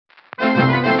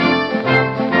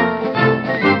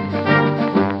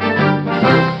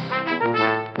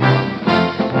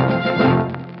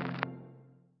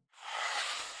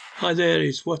Hi there,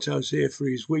 it's Wattos here for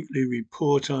his weekly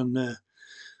report on the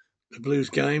Blues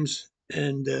games,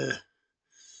 and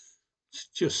it's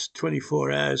just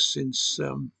 24 hours since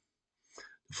the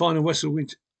final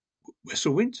the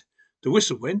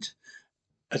whistle went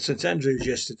at St Andrews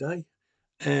yesterday,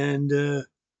 and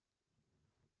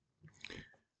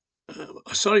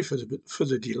sorry for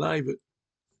the delay, but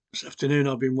this afternoon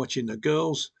I've been watching the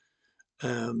girls,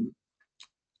 um,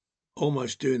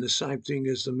 almost doing the same thing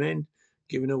as the men,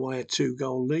 giving away a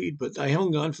 2-goal lead, but they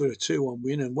hung on for a 2-1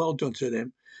 win, and well done to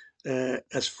them.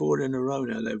 That's 4 in a row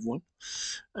now they've won.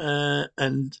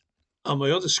 And on my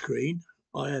other screen,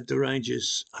 I had the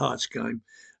Rangers Hearts game.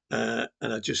 And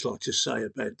I'd just like to say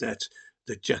about that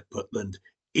Jack Butland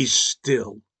is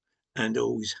still and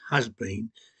always has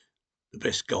been the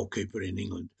best goalkeeper in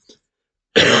England.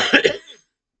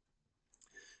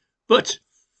 But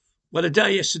what a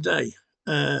day yesterday.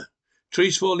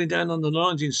 Trees falling down on the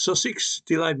lines in Sussex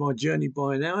delayed my journey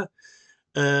by an hour.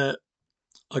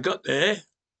 I got there,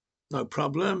 no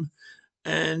problem,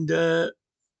 and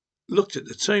looked at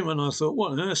the team and I thought,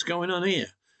 what on earth's going on here?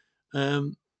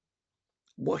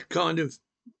 What kind of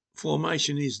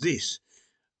formation is this?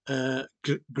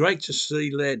 Great to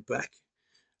see Laird back,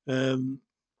 but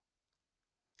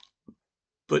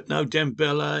no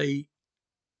Dembele,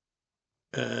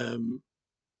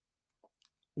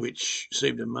 which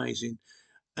seemed amazing,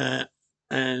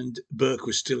 and Burke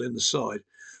was still in the side.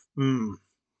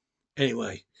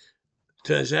 Anyway,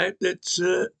 turns out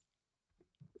that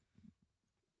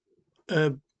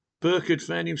Burke had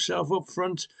found himself up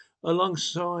front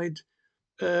alongside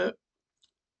Jay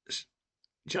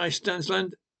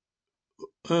Stansland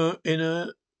in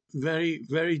a very,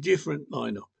 very different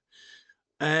lineup.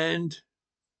 And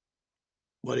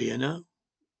what do you know?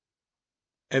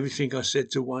 Everything I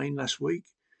said to Wayne last week,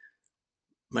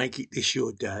 make it this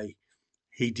your day.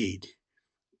 He did.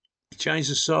 He changed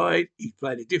the side. He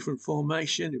played a different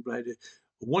formation. He played a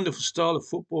wonderful style of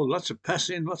football. Lots of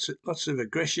passing, lots of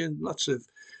aggression, lots of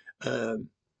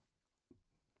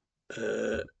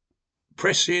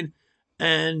pressing,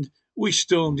 and we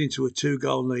stormed into a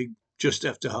 2-goal lead just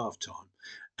after half time.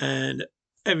 And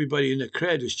everybody in the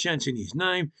crowd was chanting his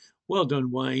name. Well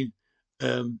done, Wayne.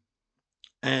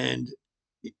 And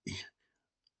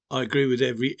I agree with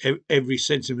every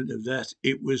sentiment of that.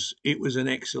 It was an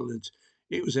excellent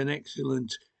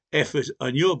effort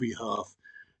on your behalf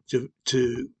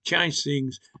to change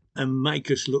things and make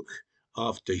us look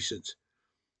half decent.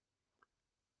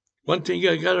 One thing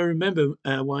you got to remember,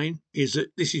 Wayne, is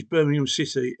that this is Birmingham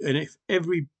City, and if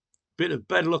every bit of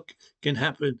bad luck can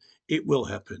happen, it will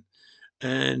happen.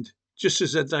 And just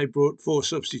as they brought 4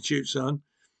 substitutes on,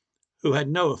 who had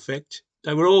no effect,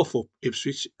 they were awful,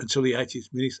 Ipswich, until the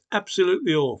 80th minute.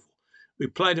 Absolutely awful. We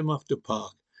played them off the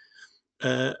park,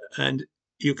 and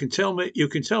you can tell me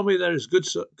they're as good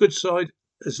side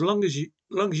as long as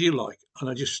you like, and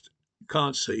I just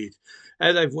can't see it.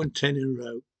 How they've won 10 in a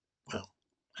row. Well,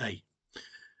 hey,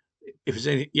 if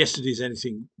yesterday's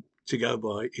anything to go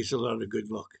by, it's a lot of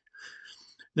good luck.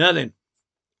 Now then,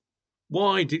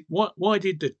 why did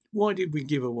we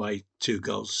give away 2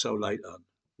 goals so late on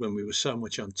when we were so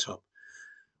much on top?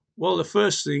 Well, the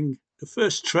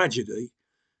first tragedy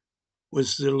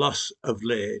was the loss of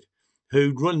Laird,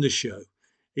 who'd run the show.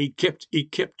 He kept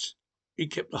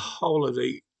the whole of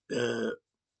the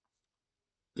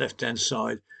left-hand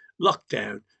side locked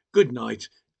down. Good night.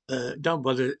 Don't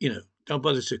bother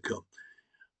to come.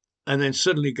 And then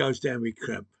suddenly goes down with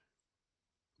cramp.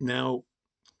 Now,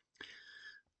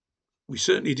 we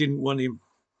certainly didn't want him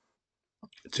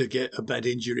to get a bad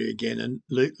injury again and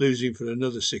lose him for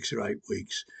another 6 or 8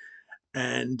 weeks.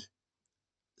 And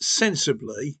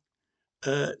sensibly,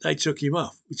 they took him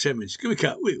off with 10 minutes. We're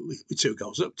 2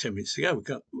 goals up, 10 minutes to go.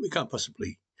 We can't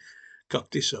possibly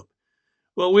cock this up.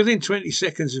 Well, within 20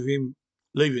 seconds of him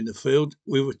leaving the field,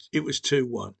 it was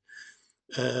 2-1.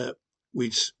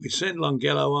 We'd sent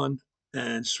Longhello on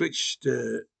and switched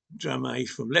Dramé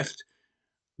from left,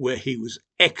 where he was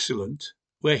excellent,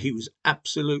 where he was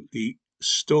absolutely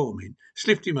storming,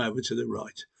 slipped him over to the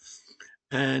right.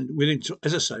 And within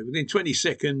 20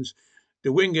 seconds,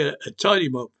 the winger had tied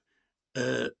him up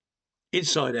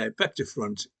inside out, back to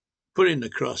front, put in the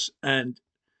cross, and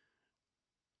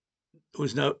there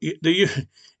was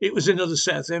it was another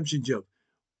Southampton job.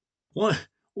 Why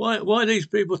are these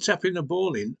people tapping the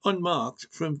ball in unmarked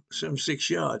from some 6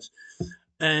 yards?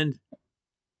 And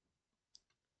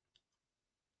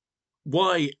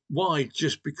why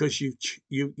just because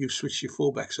you've switched your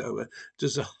fullbacks over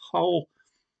does the whole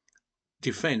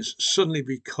defence suddenly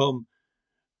become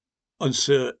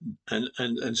uncertain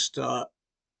and start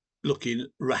looking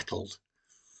rattled?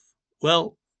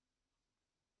 Well,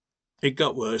 it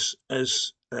got worse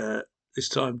as this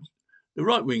time the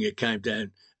right winger came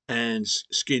down and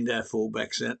skinned our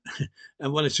fullbacks out,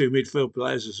 and one or two midfield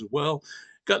players as well.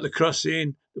 Got the cross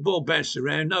in, the ball bounced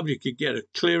around, nobody could get a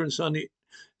clearance on it.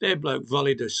 Their bloke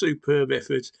volleyed a superb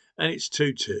effort, and it's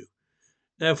 2-2.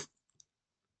 Now,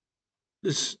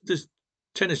 there's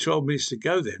 10 or 12 minutes to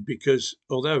go then, because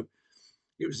although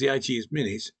it was the 80th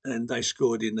minute and they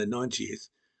scored in the 90th,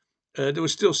 there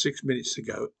was still 6 minutes to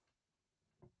go.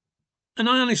 And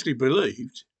I honestly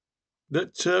believed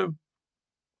that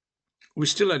we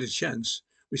still had a chance.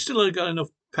 We still had got enough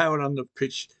power on the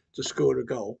pitch to score a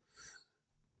goal,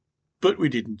 but we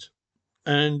didn't.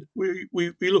 And we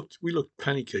looked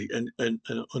panicky and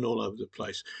all over the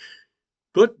place.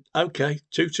 But okay,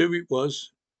 2-2 it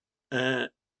was. I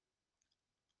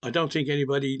don't think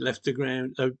anybody left the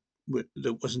ground that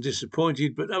wasn't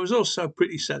disappointed, but I was also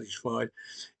pretty satisfied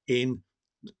in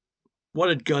what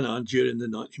had gone on during the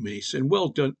 90 minutes. And well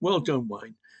done,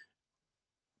 Wayne.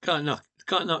 Can't knock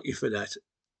you for that.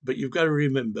 But you've got to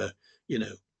remember,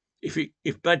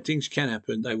 if bad things can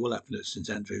happen, they will happen at St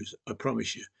Andrews. I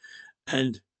promise you.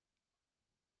 And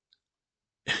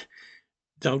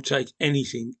don't take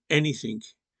anything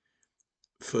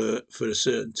for a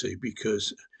certainty,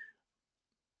 because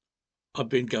I've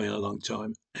been going a long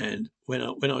time, and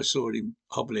when I saw him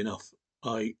hobbling off,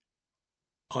 I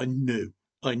knew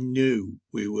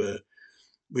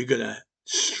we're gonna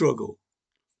struggle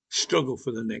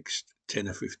for the next 10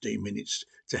 or 15 minutes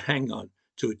to hang on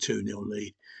to a 2-0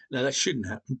 lead. Now that shouldn't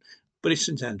happen, but it's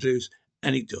St Andrews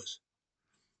and it does.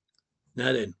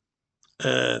 Now then,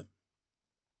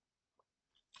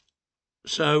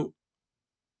 so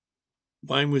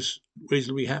Wayne was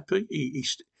reasonably happy. He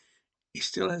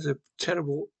still has a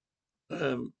terrible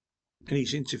in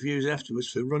his interviews afterwards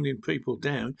for running people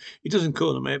down. He doesn't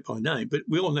call them out by name, but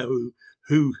we all know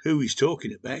who he's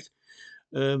talking about.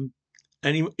 And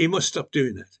he must stop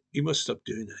doing that. He must stop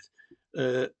doing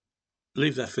that.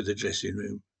 Leave that for the dressing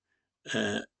room.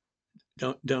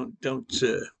 Don't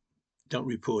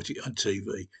report it on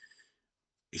TV.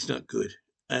 It's not good.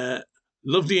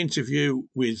 Love the interview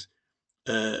with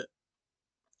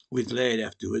Laird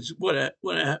afterwards. What a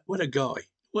guy.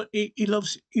 He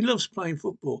loves playing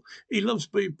football. He loves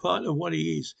being part of what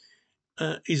he is.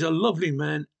 He's a lovely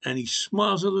man, and he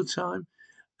smiles all the time.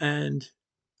 And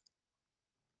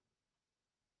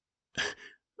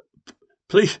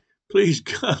please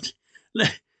God,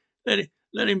 let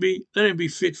him be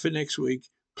fit for next week.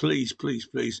 Please.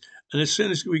 And as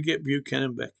soon as we get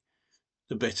Buchanan back,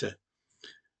 the better.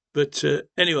 But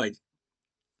anyway,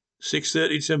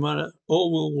 6:30 tomorrow.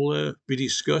 All will be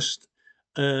discussed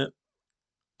on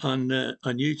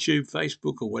YouTube,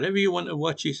 Facebook, or whatever you want to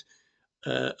watch it.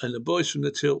 And the boys from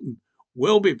the Tilton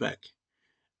will be back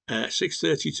at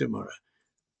 6:30 tomorrow.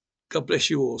 God bless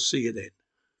you all. See you then.